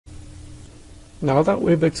Now that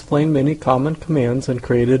we've explained many common commands and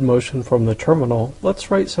created motion from the terminal, let's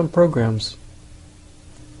write some programs.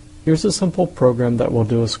 Here's a simple program that will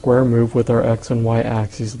do a square move with our X and Y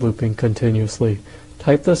axes looping continuously.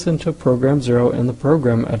 Type this into Program 0 in the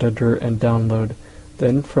program editor and download.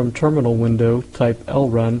 Then from terminal window, type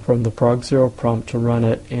LRUN from the Prog0 prompt to run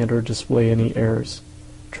it and or display any errors.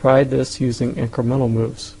 Try this using incremental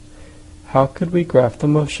moves. How could we graph the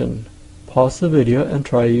motion? Pause the video and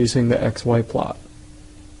try using the XY plot.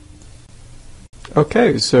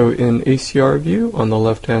 Okay, so in ACR-View on the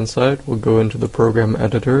left-hand side, we'll go into the program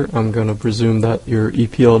editor. I'm going to presume that your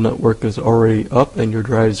EPL network is already up and your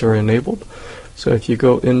drives are enabled. So if you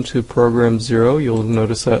go into Program 0, you'll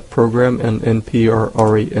notice that Program and NP are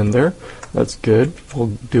already in there. That's good. We'll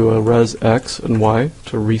do a res X and Y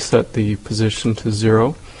to reset the position to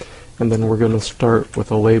 0. And then we're going to start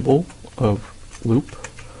with a label of loop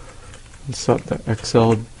and set the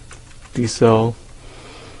XL, decel,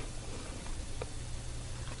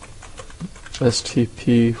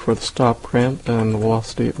 STP for the stop ramp and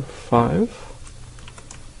velocity of 5.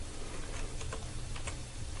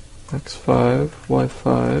 X5,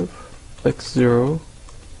 Y5, X0,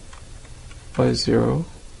 Y0,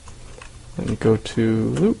 and go to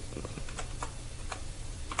loop.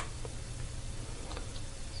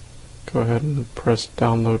 Go ahead and press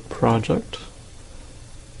download project.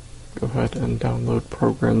 Go ahead and download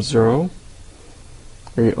program 0.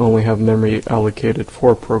 We only have memory allocated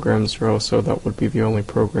for program 0, so that would be the only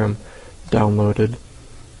program downloaded.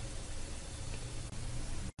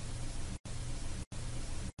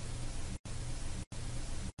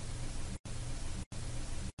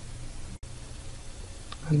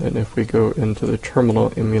 And then if we go into the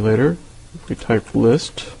terminal emulator, if we type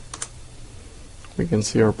list, we can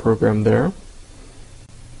see our program there.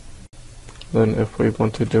 Then if we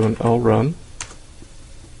want to do an LRUN,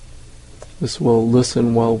 this will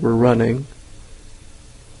listen while we're running.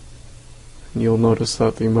 And you'll notice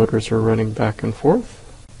that the motors are running back and forth.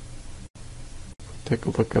 Take a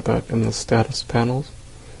look at that in the status panels.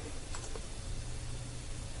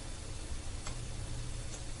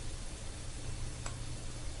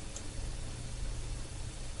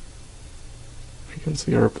 You can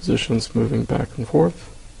see our positions moving back and forth.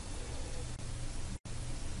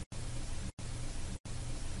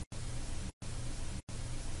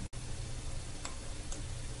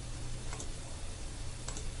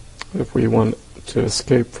 If we want to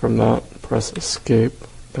escape from that, press escape.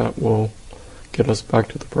 That will get us back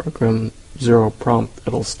to the program 0 prompt.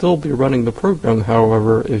 It'll still be running the program,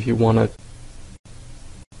 however, if you want it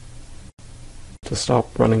to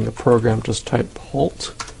stop running the program, just type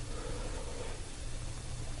HALT.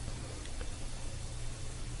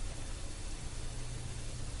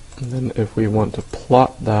 And then if we want to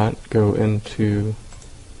plot that, go into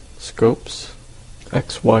Scopes,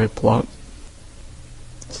 XY plot.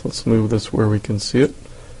 So let's move this where we can see it.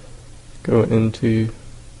 Go into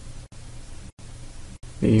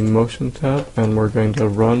the Motion tab, and we're going to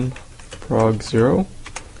run prog 0.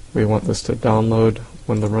 We want this to download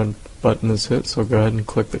when the run button is hit, so go ahead and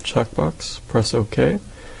click the checkbox, press OK.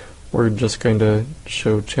 We're just going to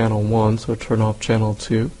show channel 1, so turn off channel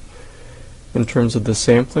 2. In terms of the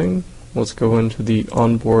sampling, let's go into the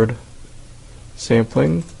onboard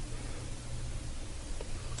sampling.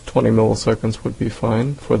 20 milliseconds would be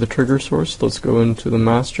fine. For the trigger source, let's go into the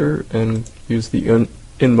master and use the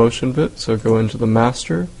in-motion bit. So go into the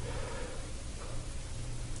master,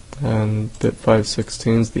 and bit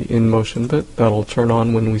 5/16 is the in-motion bit. That'll turn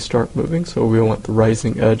on when we start moving, so we want the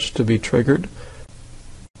rising edge to be triggered.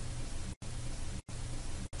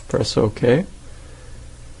 Press OK.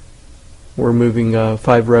 We're moving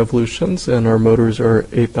 5 revolutions, and our motors are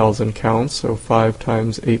 8,000 counts, so 5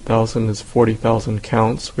 times 8,000 is 40,000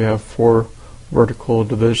 counts. We have 4 vertical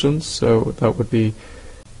divisions, so that would be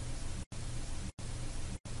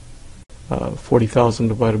 40,000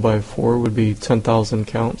 divided by 4 would be 10,000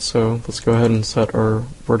 counts. So let's go ahead and set our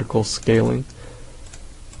vertical scaling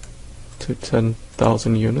to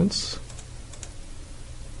 10,000 units.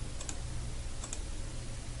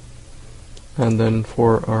 And then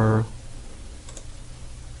for our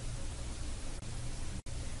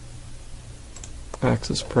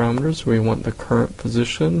axis parameters, we want the current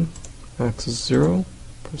position, axis 0,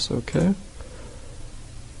 press OK.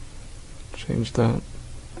 Change that.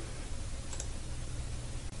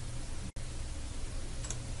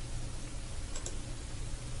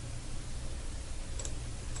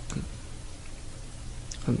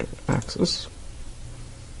 Under axis.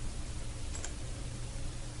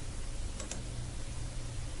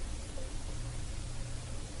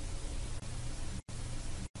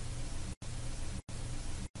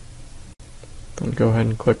 And go ahead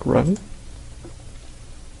and click Run.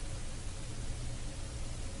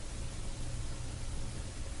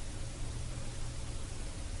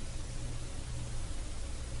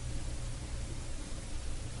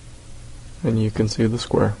 And you can see the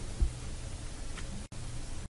square.